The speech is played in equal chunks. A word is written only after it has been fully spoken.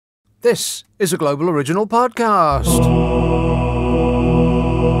This is a Global Original Podcast.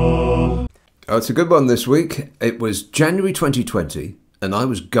 Oh, it's a good one this week. It was January 2020, and I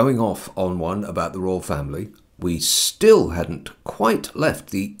was going off on one about the royal family. We still hadn't quite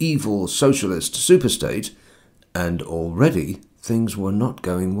left the evil socialist superstate, and already things were not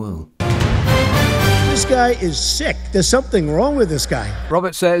going well. This guy is sick. There's something wrong with this guy.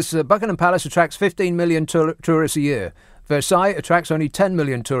 Robert says Buckingham Palace attracts 15 million tourists a year. Versailles attracts only 10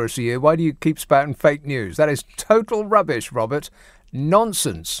 million tourists a year. Why do you keep spouting fake news? That is total rubbish, Robert.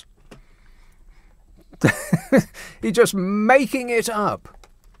 Nonsense. You're just making it up.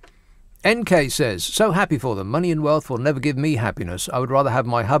 NK says, so happy for them. Money and wealth will never give me happiness. I would rather have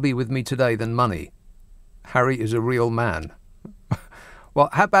my hubby with me today than money. Harry is a real man. Well,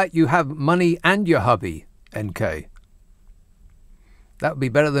 how about you have money and your hubby, NK? That would be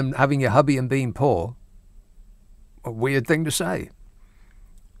better than having your hubby and being poor. A weird thing to say.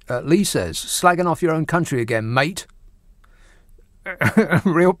 Lee says, slagging off your own country again, mate.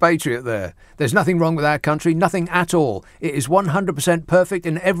 Real patriot there. There's nothing wrong with our country, nothing at all. It is 100% perfect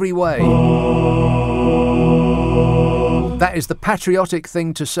in every way. That is the patriotic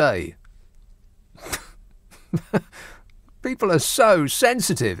thing to say. People are so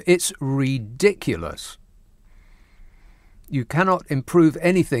sensitive. It's ridiculous. You cannot improve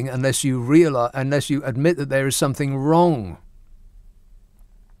anything unless you admit that there is something wrong.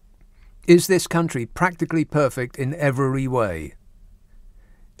 Is this country practically perfect in every way?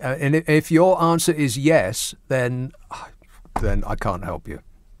 And if your answer is yes, then I can't help you.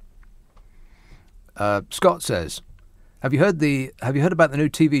 Scott says, Have you heard about the new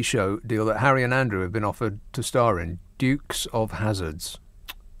TV show deal that Harry and Andrew have been offered to star in, Dukes of Hazzards?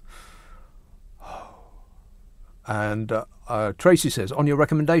 And Tracy says, on your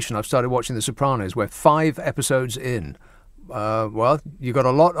recommendation, I've started watching The Sopranos. We're 5 episodes in. Well, you got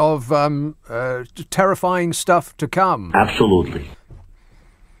a lot of terrifying stuff to come. Absolutely.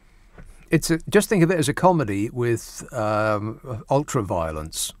 Just think of it as a comedy with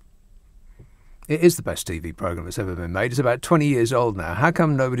ultra-violence. It is the best TV programme that's ever been made. It's about 20 years old now. How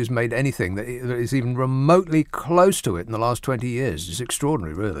come nobody's made anything that is even remotely close to it in the last 20 years? It's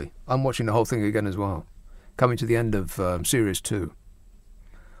extraordinary, really. I'm watching the whole thing again as well. Coming to the end of Series 2.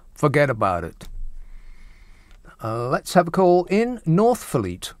 Forget about it. Let's have a call in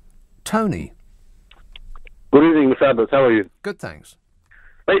Northfleet. Tony. Good evening, Mr. Abbott. How are you? Good, thanks.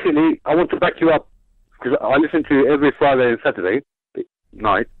 Basically, I want to back you up, because I listen to you every Friday and Saturday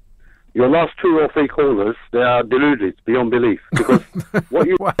night. Your last 2 or 3 callers, they are deluded beyond belief. Because what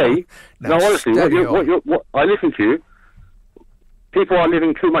you say... No, honestly, what I listen to you, people are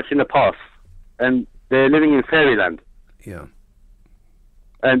living too much in the past. And they're living in fairyland. Yeah.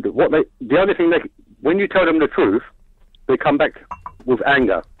 And the only thing when you tell them the truth, they come back with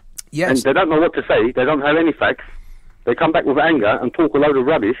anger. Yes. And they don't know what to say. They don't have any facts. They come back with anger and talk a load of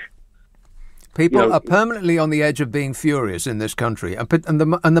rubbish. People are permanently on the edge of being furious in this country, and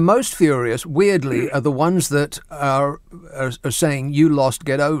the most furious, weirdly, are the ones that are saying "you lost,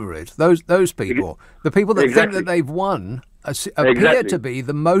 get over it." Those people, the people that think that they've won, appear to be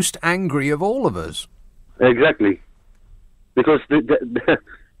the most angry of all of us. Exactly, because they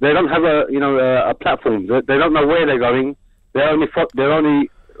don't have a platform. They don't know where they're going. They're only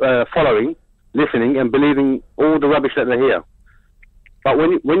following, listening, and believing all the rubbish that they hear. But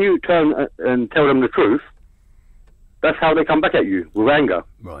when you turn and tell them the truth, that's how they come back at you, with anger.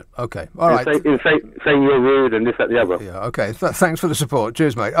 Right, okay. All right. Saying you're rude and this, that, the other. Yeah, okay. Thanks for the support.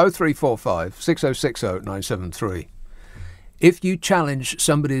 Cheers, mate. 0345 6060 973. If you challenge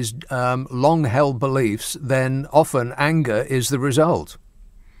somebody's long-held beliefs, then often anger is the result.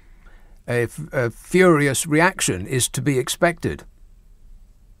 A furious reaction is to be expected.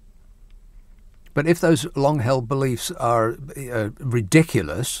 But if those long-held beliefs are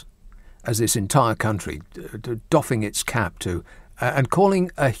ridiculous, as this entire country doffing its cap to, and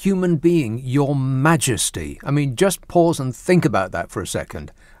calling a human being your majesty, I mean, just pause and think about that for a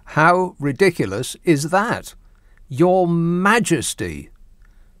second. How ridiculous is that? Your majesty.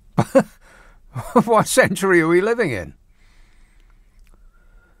 What century are we living in?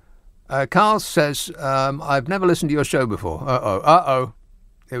 Carl says, I've never listened to your show before. Uh-oh.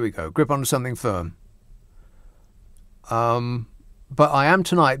 Here we go. Grip onto something firm. But I am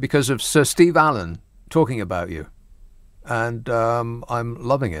tonight because of Sir Steve Allen talking about you. And I'm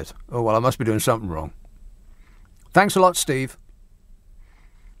loving it. Oh, well, I must be doing something wrong. Thanks a lot, Steve.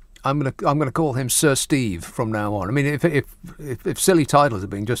 I'm gonna call him Sir Steve from now on. I mean, if silly titles are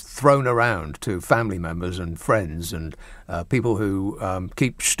being just thrown around to family members and friends and people who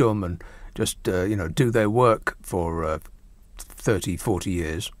keep stum and just do their work for 30, 40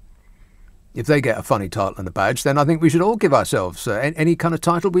 years, If they get a funny title and a badge, then I think we should all give ourselves any kind of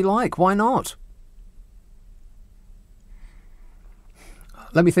title we like. Why not?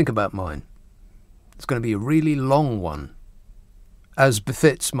 Let me think about mine. It's going to be a really long one, as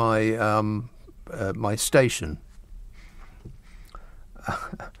befits my my station.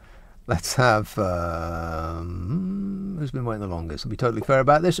 Let's have... who's been waiting the longest? I'll be totally fair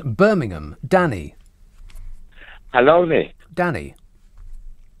about this. Birmingham, Danny. Hello, Nick. Danny.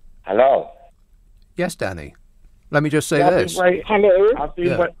 Hello. Yes, Danny. Let me just say this.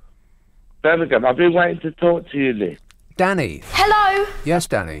 Hello. Birmingham, I've been waiting to talk to you, Nick. Danny. Hello. Yes,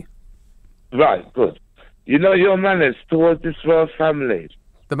 Danny. Right, good. You know your manners towards this royal family.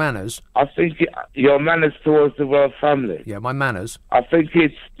 The manners? I think your manners towards the royal family. Yeah, my manners. I think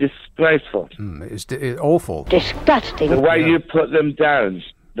it's disgraceful. It's awful. Disgusting. The way you put them down.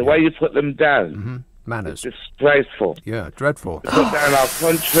 The way you put them down. Mm-hmm. Manners. It's disgraceful. Yeah, dreadful. You put down our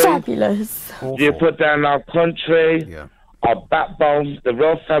country. Fabulous. Awful. You put down our country. Yeah. Our backbone. The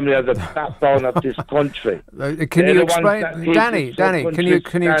royal family are the backbone of this country. Can you explain, Danny? Can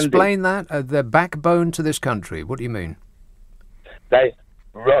you explain that? The backbone to this country. What do you mean?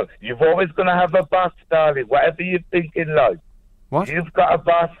 You've always going to have a boss, darling. Whatever you think in life. What? You've got a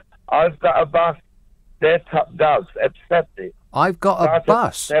boss. I've got a boss. They're top dogs. Accept it. I've got a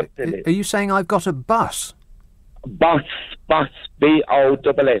bus. Are It. you saying I've got a bus? Boss.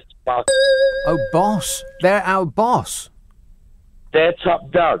 B-O-S-S. Boss. Oh, boss. They're our boss. They're top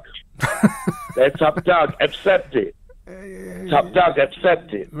dog. They're top dog. Accept it. Top dog.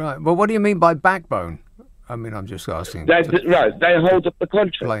 Accept it. Right. Well, what do you mean by backbone? I mean, I'm just asking. They hold up the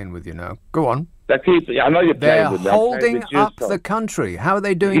country. Playing with you now. Go on. They keep. I know you're They're playing with them. holding up the country. How are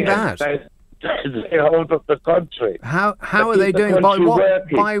they doing that? They hold up the country. How are they doing?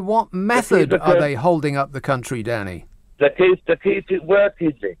 By what method are they holding up the country, Danny? They keep it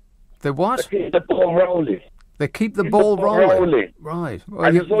working. The what? They keep the ball rolling. They keep the ball rolling. Right.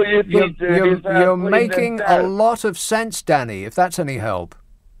 Well, you're making a lot of sense, Danny, if that's any help.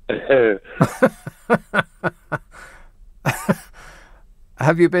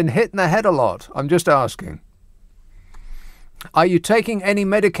 Have you been hit in the head a lot? I'm just asking. Are you taking any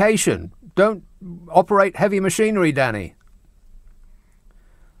medication? Don't operate heavy machinery, Danny.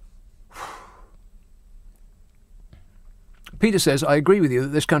 Peter says, I agree with you that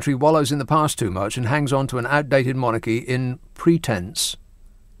this country wallows in the past too much and hangs on to an outdated monarchy in pretense.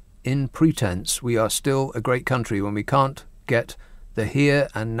 In pretense, we are still a great country when we can't get the here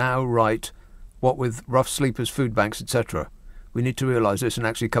and now right, what with rough sleepers, food banks, etc. We need to realise this and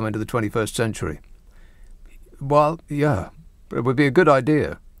actually come into the 21st century. Well, yeah, it would be a good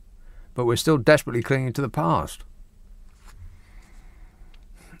idea, but we're still desperately clinging to the past.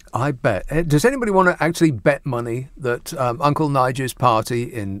 I bet. Does anybody want to actually bet money that Uncle Nigel's party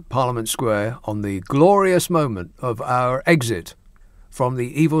in Parliament Square on the glorious moment of our exit from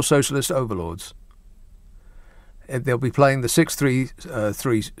the evil socialist overlords, they'll be playing the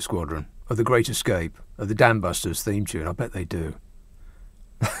 633 Squadron of the Great Escape of the Dam Busters theme tune? I bet they do.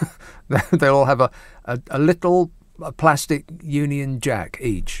 They'll all have a little plastic Union Jack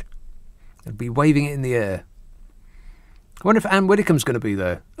each. They'll be waving it in the air. I wonder if Anne Widdecombe's going to be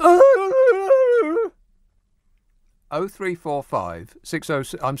there. 0345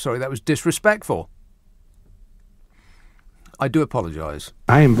 60... I'm sorry, that was disrespectful. I do apologise.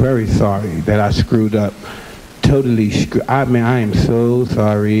 I am very sorry that I screwed up. I mean, I am so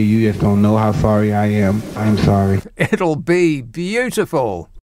sorry. You just don't know how sorry I am. I'm sorry. It'll be beautiful.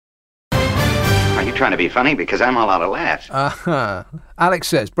 Are you trying to be funny? Because I'm all out of laughs. Alex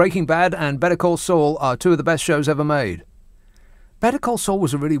says, Breaking Bad and Better Call Saul are two of the best shows ever made. Better Call Saul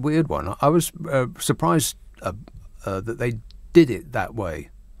was a really weird one. I was surprised that they did it that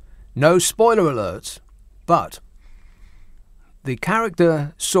way. No spoiler alerts, but the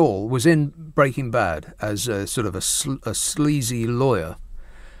character Saul was in Breaking Bad as a sort of a sleazy lawyer,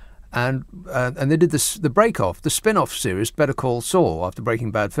 and they did the break-off, the spin-off series Better Call Saul after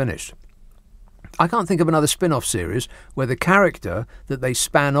Breaking Bad finished. I can't think of another spin-off series where the character that they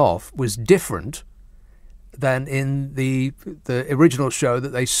span off was different than in the original show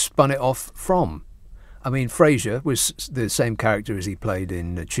that they spun it off from. I mean, Frasier was the same character as he played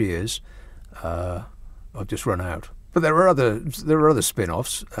in Cheers. I've just run out. But there are other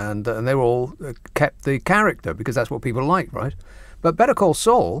spin-offs, and they were all kept the character because that's what people like, right? But Better Call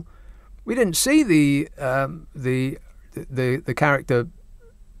Saul, we didn't see the character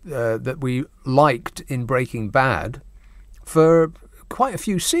that we liked in Breaking Bad for quite a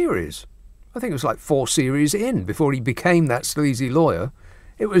few series. I think it was like 4 series in before he became that sleazy lawyer.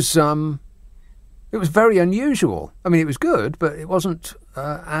 It was very unusual. I mean, it was good, but it wasn't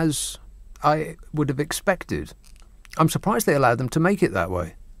as I would have expected. I'm surprised they allowed them to make it that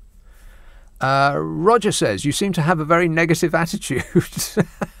way. Roger says, you seem to have a very negative attitude.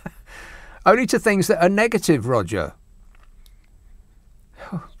 Only to things that are negative, Roger.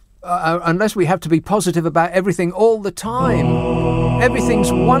 Unless we have to be positive about everything all the time.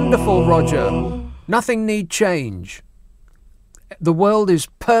 Everything's wonderful, Roger. Nothing need change. The world is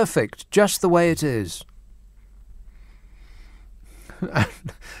perfect just the way it is.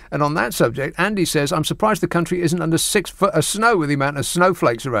 And on that subject, Andy says, I'm surprised the country isn't under 6 foot of snow with the amount of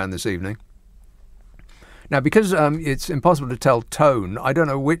snowflakes around this evening. Now, because it's impossible to tell tone, I don't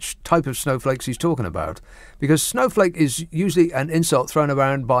know which type of snowflakes he's talking about. Because snowflake is usually an insult thrown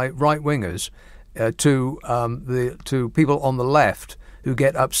around by right-wingers to people on the left who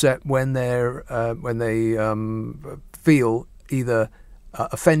get upset when they feel either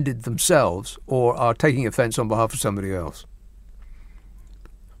offended themselves or are taking offence on behalf of somebody else.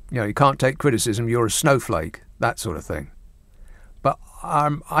 You know, you can't take criticism, you're a snowflake, that sort of thing. But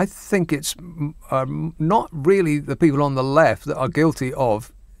I think it's not really the people on the left that are guilty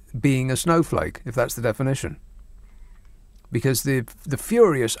of being a snowflake, if that's the definition. Because the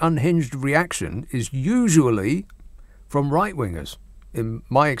furious, unhinged reaction is usually from right-wingers, in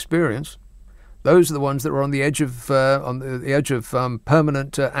my experience. Those are the ones that are on the edge of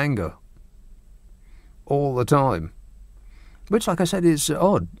permanent anger all the time, which, like I said, is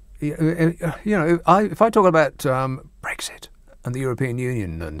odd. You know, if I talk about Brexit and the European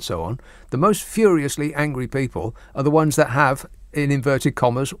Union and so on, the most furiously angry people are the ones that have, in inverted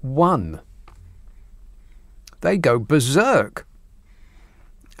commas, won. They go berserk.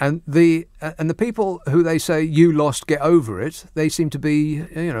 And the people who they say, you lost, get over it, they seem to be,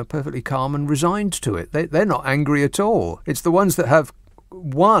 you know, perfectly calm and resigned to it. They're not angry at all. It's the ones that have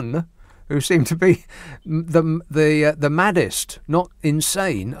won who seem to be the maddest, not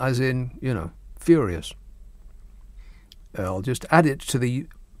insane, as in, you know, furious. I'll just add it to the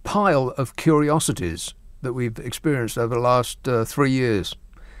pile of curiosities that we've experienced over the last 3 years.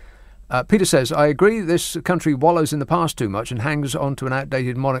 Peter says, I agree this country wallows in the past too much and hangs on to an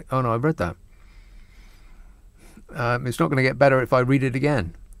outdated monarchy. Oh, no, I've read that. It's not going to get better if I read it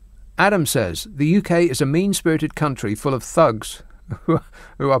again. Adam says, the UK is a mean-spirited country full of thugs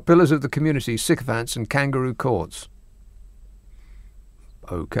who are pillars of the community, sycophants and kangaroo courts.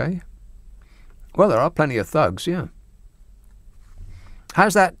 OK. Well, there are plenty of thugs, yeah.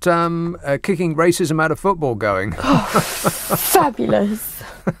 How's that kicking racism out of football going? Fabulous.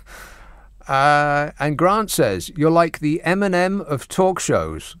 And Grant says, you're like the Eminem of talk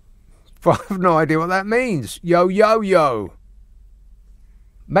shows. I have no idea what that means. Yo, yo, yo.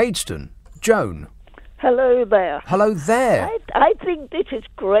 Maidstone, Joan. Hello there. Hello there. I think this is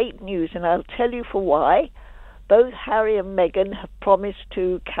great news, and I'll tell you for why. Both Harry and Meghan have promised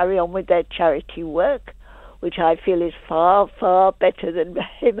to carry on with their charity work, which I feel is far, far better than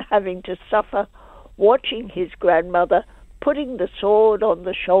him having to suffer watching his grandmother putting the sword on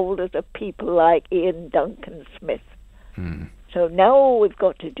the shoulders of people like Ian Duncan Smith. So now all we've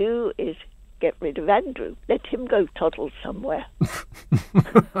got to do is get rid of Andrew. Let him go toddle somewhere.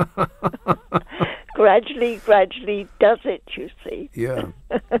 Gradually does it, you see. Yeah.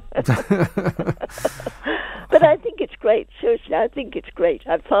 But I think it's great. Seriously, I think it's great.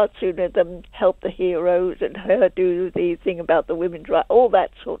 I'd far sooner them help the heroes and her do the thing about the women's rights, all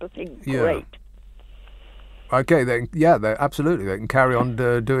that sort of thing. Yeah. Great. Okay, they absolutely. They can carry on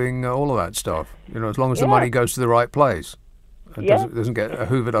doing all of that stuff. You know, as long as the money goes to the right place. It doesn't get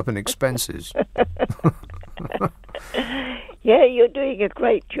hoovered up in expenses. Yeah, you're doing a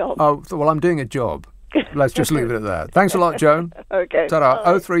great job. Oh, well, I'm doing a job. Let's just leave it at that. Thanks a lot, Joan. Okay.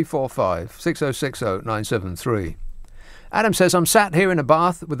 Ta-da. 0345 6060 973. Adam says, I'm sat here in a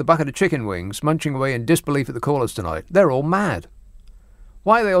bath with a bucket of chicken wings, munching away in disbelief at the callers tonight. They're all mad.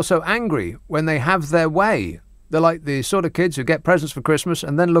 Why are they all so angry when they have their way? They're like the sort of kids who get presents for Christmas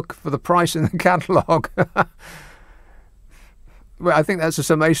and then look for the price in the catalogue. Well, I think that's a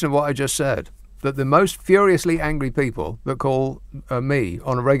summation of what I just said. That the most furiously angry people that call me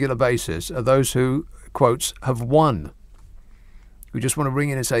on a regular basis are those who, quotes, have won. Who just want to ring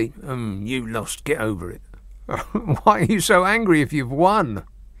in and say, you lost, get over it. Why are you so angry if you've won?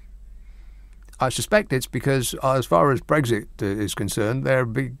 I suspect it's because, as far as Brexit is concerned,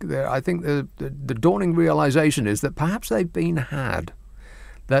 I think the dawning realisation is that perhaps they've been had.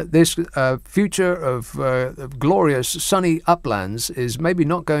 That this future of glorious sunny uplands is maybe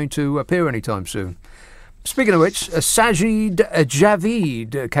not going to appear anytime soon. Speaking of which, Sajid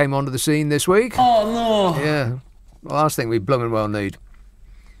Javid came onto the scene this week. Oh, no. Yeah, the last thing we blooming well need.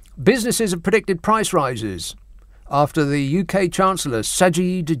 Businesses have predicted price rises. after the UK Chancellor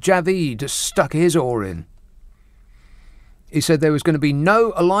Sajid Javid stuck his oar in. He said there was going to be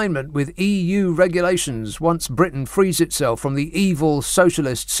no alignment with EU regulations once Britain frees itself from the evil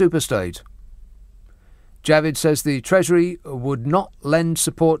socialist superstate. Javid says the Treasury would not lend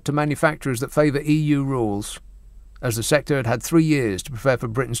support to manufacturers that favour EU rules, as the sector had had 3 years to prepare for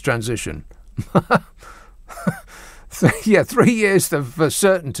Britain's transition. 3 years for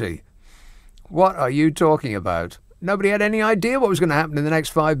certainty. What are you talking about? Nobody had any idea what was going to happen in the next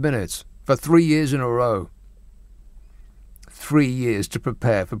 5 minutes for 3 years in a row. 3 years to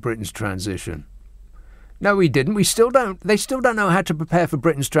prepare for Britain's transition. No, we didn't. We still don't. They still don't know how to prepare for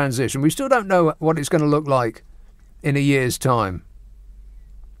Britain's transition. We still don't know what it's going to look like in a year's time.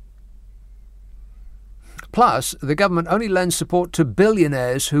 Plus, the government only lends support to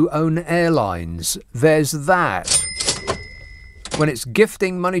billionaires who own airlines. There's that. When it's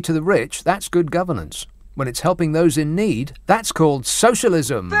gifting money to the rich, that's good governance. When it's helping those in need, that's called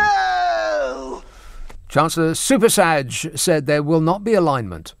socialism. No! Chancellor Supersaj said there will not be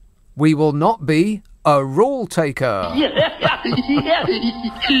alignment. We will not be a rule taker.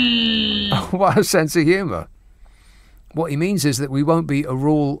 What a sense of humour. What he means is that we won't be a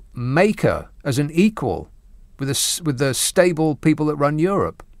rule maker as an equal with the stable people that run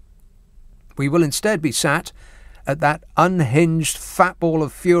Europe. We will instead be sat at that unhinged fat ball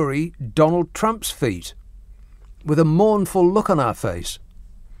of fury Donald Trump's feet, with a mournful look on our face,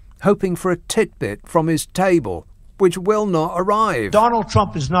 hoping for a titbit from his table, which will not arrive. Donald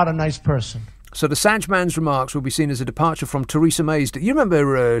Trump is not a nice person. So the Sag man's remarks will be seen as a departure from Theresa May's... You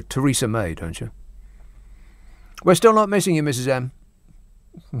remember Theresa May, don't you? We're still not missing you, Mrs M.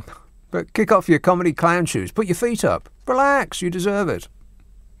 But kick off your comedy clown shoes. Put your feet up. Relax, you deserve it.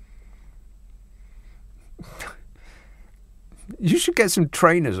 You should get some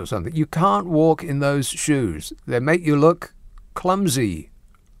trainers or something. You can't walk in those shoes. They make you look clumsy.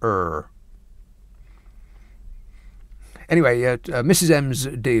 Anyway, Mrs M's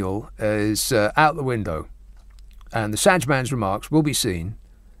deal is out the window, and the Sag man's remarks will be seen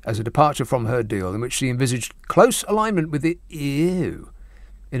as a departure from her deal, in which she envisaged close alignment with the EU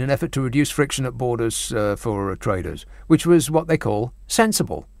in an effort to reduce friction at borders for traders, which was what they call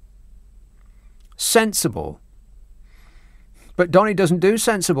sensible. Sensible. But Donny doesn't do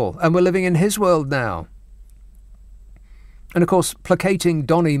sensible, and we're living in his world now. And of course, placating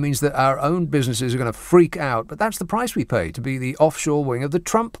Donny means that our own businesses are going to freak out, but that's the price we pay to be the offshore wing of the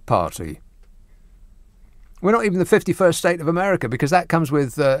Trump party. We're not even the 51st state of America, because that comes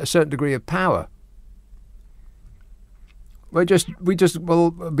with a certain degree of power. We just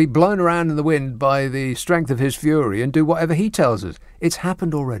will be blown around in the wind by the strength of his fury and do whatever he tells us. It's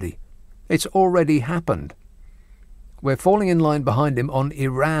happened already. It's already happened. We're falling in line behind him on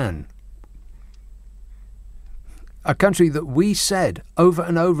Iran. A country that we said over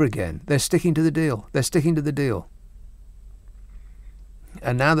and over again, they're sticking to the deal. They're sticking to the deal.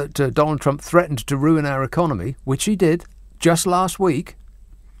 And now that Donald Trump threatened to ruin our economy, which he did just last week,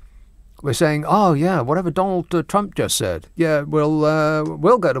 we're saying, oh, yeah, whatever Donald Trump just said. Yeah, we'll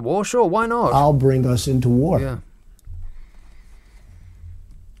go to war. Sure, why not? I'll bring us into war. Yeah.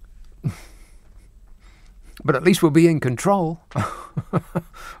 But at least we'll be in control.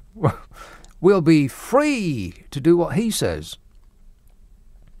 We'll be free to do what he says.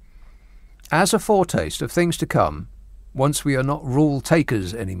 As a foretaste of things to come, once we are not rule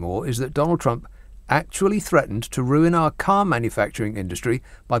takers anymore, is that Donald Trump actually threatened to ruin our car manufacturing industry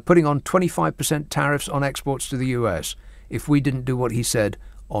by putting on 25% tariffs on exports to the US if we didn't do what he said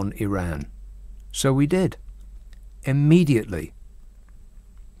on Iran. So we did. Immediately.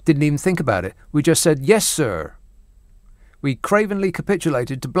 Didn't even think about it. We just said, yes, sir. We cravenly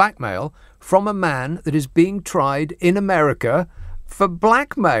capitulated to blackmail from a man that is being tried in America for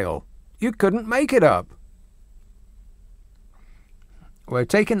blackmail. You couldn't make it up. We're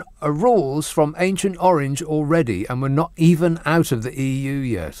taking rules from Ancient Orange already, and we're not even out of the EU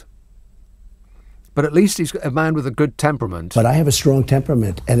yet. But at least he's a man with a good temperament. But I have a strong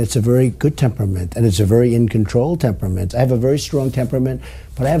temperament, and it's a very good temperament, and it's a very in-control temperament. I have a very strong temperament,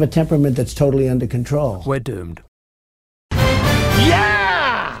 but I have a temperament that's totally under control. We're doomed.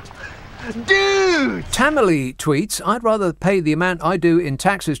 Yeah! Dude! Tamily tweets, I'd rather pay the amount I do in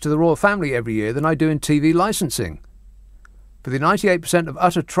taxes to the royal family every year than I do in TV licensing. For the 98% of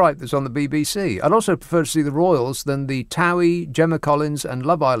utter tripe that's on the BBC. I'd also prefer to see the royals than the Towie, Gemma Collins and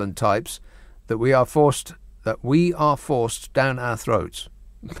Love Island types that we are forced down our throats.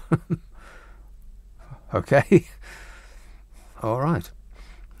 Okay. All right.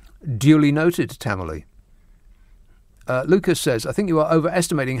 Duly noted, Tamily. Lucas says, I think you are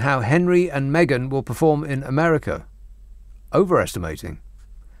overestimating how Henry and Meghan will perform in America. Overestimating?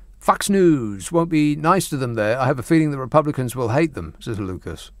 Fox News won't be nice to them there. I have a feeling the Republicans will hate them, says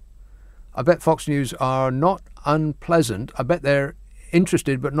Lucas. I bet Fox News are not unpleasant. I bet they're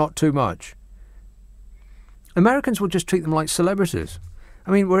interested, but not too much. Americans will just treat them like celebrities.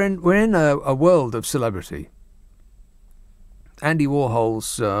 I mean, we're in a world of celebrity. Andy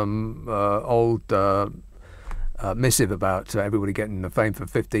Warhol's old missive about everybody getting the fame for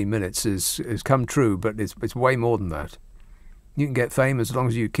 15 minutes has come true, but it's way more than that. You can get fame as long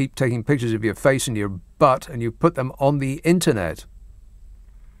as you keep taking pictures of your face and your butt and you put them on the internet.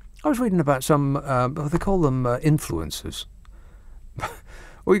 I was reading about some, they call them influencers.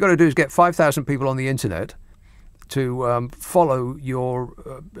 All you got to do is get 5,000 people on the internet to follow your,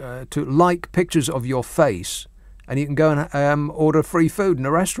 to like pictures of your face, and you can go and order free food in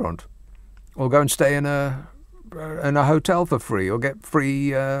a restaurant, or go and stay in a hotel for free, or get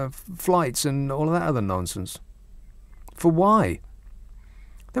free flights and all of that other nonsense. For why?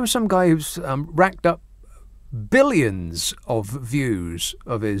 There was some guy who's racked up billions of views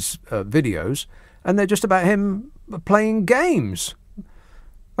of his videos, and they're just about him playing games.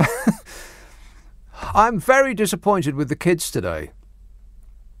 I'm very disappointed with the kids today.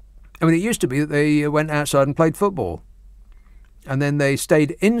 I mean, it used to be that they went outside and played football, and then they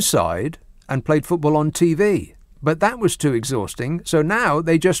stayed inside and played football on TV. But that was too exhausting, so now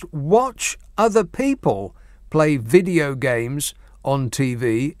they just watch other people play video games on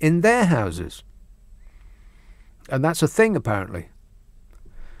TV in their houses. And that's a thing, apparently.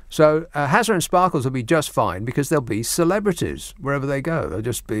 So Hazard and Sparkles will be just fine because they'll be celebrities wherever they go. They'll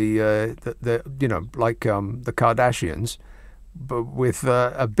just be, like the Kardashians, but with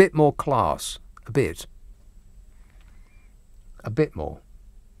a bit more class. A bit more.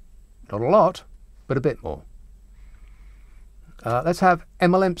 Not a lot, but a bit more. Let's have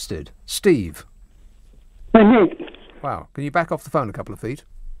Emma Lempstead. Steve. Hey, Nick. Wow. Can you back off the phone a couple of feet?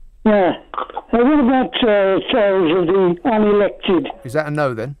 Yeah. What about sales of the unelected? Is that a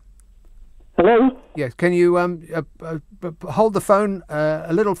no then? Hello? Yes. Can you hold the phone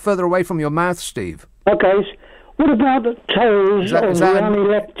a little further away from your mouth, Steve? Okay. What about the tolls of the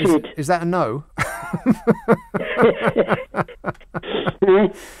unelected? Is that a no?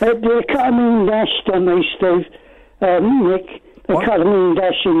 They're cut mean dash, don't they, Steve? Nick, they cut mean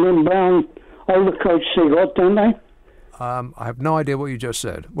dash in them brown overcoats they got, don't they? I have no idea what you just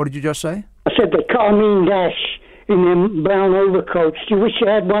said. What did you just say? I said they cut mean dash in them brown overcoats. Do you wish you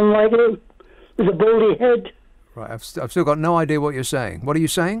had one like it with a baldy head? Right, I've still got no idea what you're saying. What are you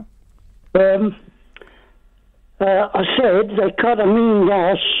saying? I said they cut a mean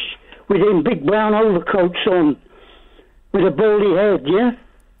dash with them big brown overcoats on with a baldy head, yeah?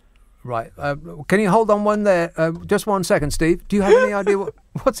 Right. Can you hold on one there? Just 1 second, Steve. Do you have any idea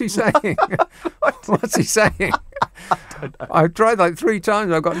what's he saying? What's he saying? I've tried like 3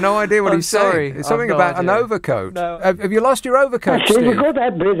 times. I've got no idea what he's saying. It's something about an overcoat. No. Have you lost your overcoat, Steve? Steve? You got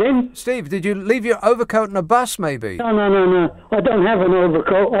that bit in. Steve, did you leave your overcoat in a bus, maybe? No. I don't have an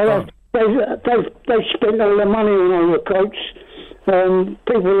overcoat. They've spent all the money on overcoats.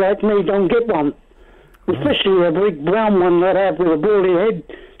 People like me don't get one. Especially a big brown one that I have with a baldy head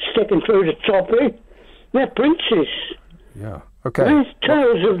sticking through the top here. They're princes. Yeah, okay. There's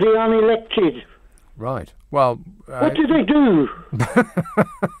tales of the unelected. Right. Well... what do they do?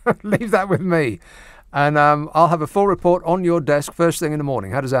 Leave that with me. And I'll have a full report on your desk first thing in the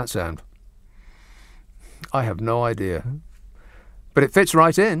morning. How does that sound? I have no idea. But it fits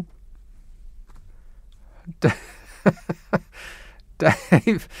right in.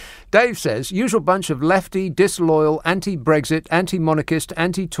 Dave says, usual bunch of lefty, disloyal, anti-Brexit, anti-monarchist,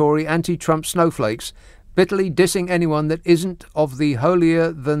 anti-Tory, anti-Trump snowflakes, bitterly dissing anyone that isn't of the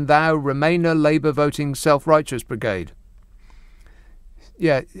holier-than-thou Remainer Labour voting self-righteous brigade.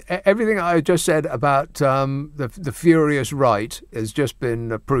 Yeah, everything I just said about the furious right has just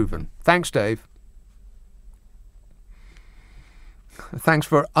been proven. Thanks, Dave. Thanks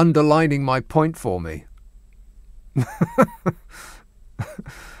for underlining my point for me.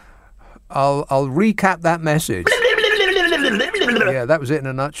 I'll recap that message. Yeah, that was it in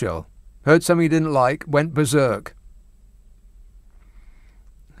a nutshell. Heard something you didn't like, went berserk.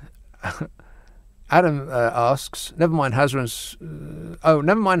 Adam asks, never mind Hazard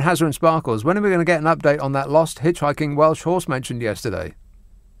and Sparkles. When are we going to get an update on that lost hitchhiking Welsh horse mentioned yesterday?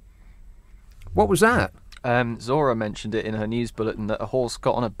 What was that? Zora mentioned it in her news bulletin that a horse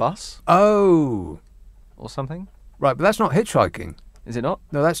got on a bus. Oh. Or something. Right, but that's not hitchhiking. Is it not?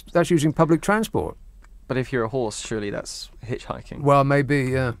 No, that's using public transport. But if you're a horse, surely that's hitchhiking. Well,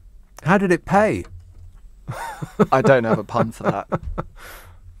 maybe, yeah. How did it pay? I don't have a pun for that.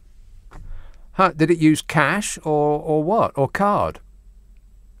 Huh, did it use cash or what? Or card?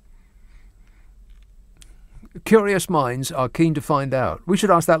 Curious minds are keen to find out. We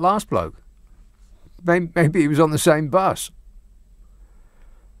should ask that last bloke. Maybe he was on the same bus.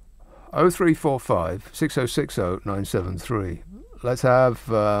 0345 6060 973. Let's have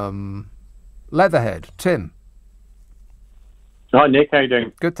Leatherhead. Tim. Hi, Nick. How you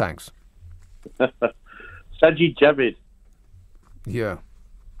doing? Good, thanks. Sajid Javid. Yeah.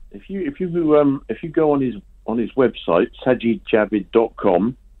 If you go on his website,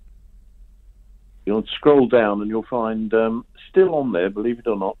 sajidjavid.com, you'll scroll down and you'll find still on there, believe it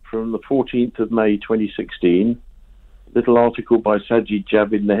or not, from the 14th of May 2016, a little article by Sajid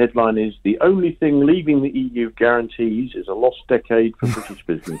Javid, and the headline is, "The only thing leaving the EU guarantees is a lost decade for British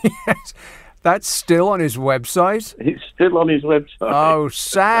business." Yes. That's still on his website? It's still on his website. Oh,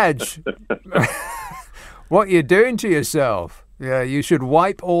 Saj. What are you doing to yourself? Yeah, you should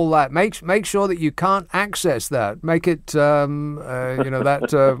wipe all that. Make sure that you can't access that. Make it, what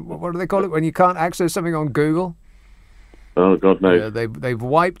do they call it when you can't access something on Google? Oh, God knows. Yeah, they've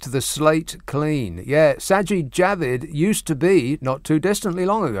wiped the slate clean. Yeah, Sajid Javid used to be, not too distantly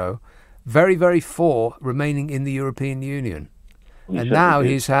long ago, very, very for remaining in the European Union. And now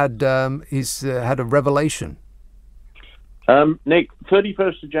he's had a revelation. Nick,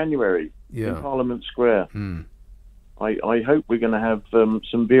 31st of January in Parliament Square. I hope we're going to have some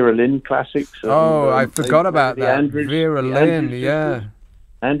Vera Lynn classics. I forgot about that. Vera Lynn, yeah.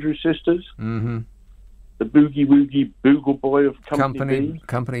 Andrew Sisters. Mm-hmm. The Boogie Woogie Boogle Boy of Company B.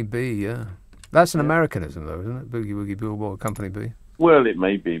 Company B, yeah. That's an Americanism, though, isn't it? Boogie Woogie Boogle Boy, Company B. Well, it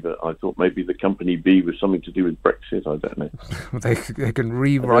may be, but I thought maybe the Company B was something to do with Brexit. I don't know. They can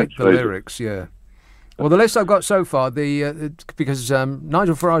rewrite the lyrics, yeah. Well, the list I've got so far, because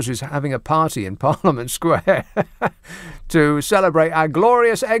Nigel Farage is having a party in Parliament Square to celebrate our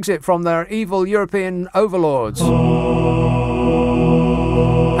glorious exit from their evil European overlords.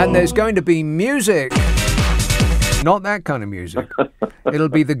 And there's going to be music. Not that kind of music. It'll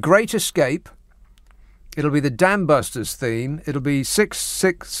be The Great Escape. It'll be the Dam Busters theme. It'll be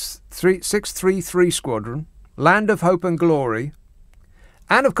 633 Squadron, Land of Hope and Glory,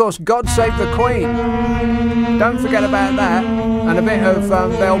 and of course, God Save the Queen. Don't forget about that. And a bit of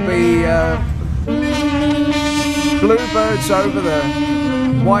there'll be bluebirds over the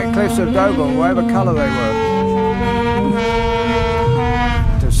White Cliffs of Dover, whatever colour they were,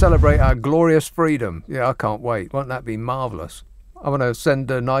 to celebrate our glorious freedom. Yeah, I can't wait. Won't that be marvellous? I want to send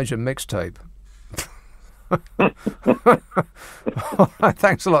Nigel a mixtape. All right,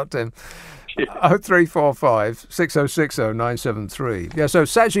 thanks a lot, Tim. 0345 6060 973. Yeah, so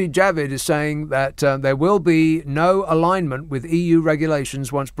Sajid Javid is saying that there will be no alignment with EU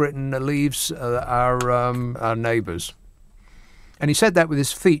regulations once Britain leaves our neighbours. And he said that with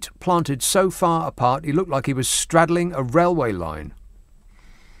his feet planted so far apart he looked like he was straddling a railway line.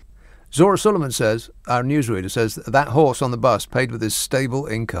 Zora Sullivan says, our newsreader says, that horse on the bus paid with his stable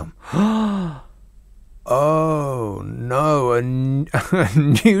income. Oh, no, a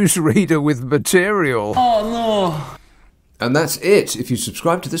newsreader with material. Oh, no. And that's it. If you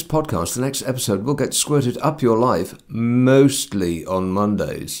subscribe to this podcast, the next episode will get squirted up your life, mostly on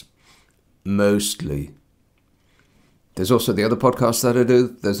Mondays. Mostly. There's also the other podcast that I do.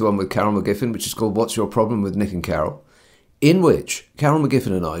 There's the one with Carol McGiffin, which is called What's Your Problem with Nick and Carol, in which Carol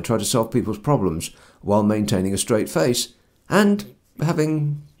McGiffin and I try to solve people's problems while maintaining a straight face and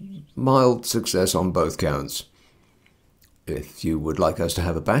having mild success on both counts. If you would like us to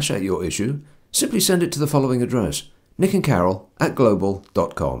have a bash at your issue, simply send it to the following address: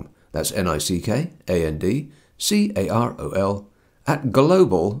 nickandcarol@global.com. That's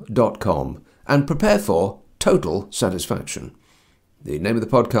nickandcarol@global.com. And prepare for total satisfaction. The name of the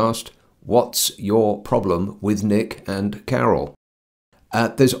podcast: What's Your Problem with Nick and Carol?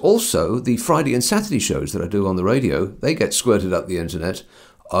 There's also the Friday and Saturday shows that I do on the radio. They get squirted up the internet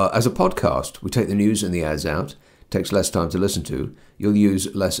as a podcast. We take the news and the ads out. It takes less time to listen to. You'll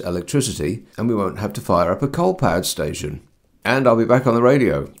use less electricity, and we won't have to fire up a coal-powered station. And I'll be back on the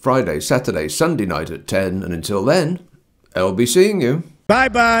radio Friday, Saturday, Sunday night at 10. And until then, I'll be seeing you.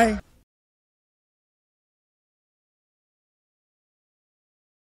 Bye-bye.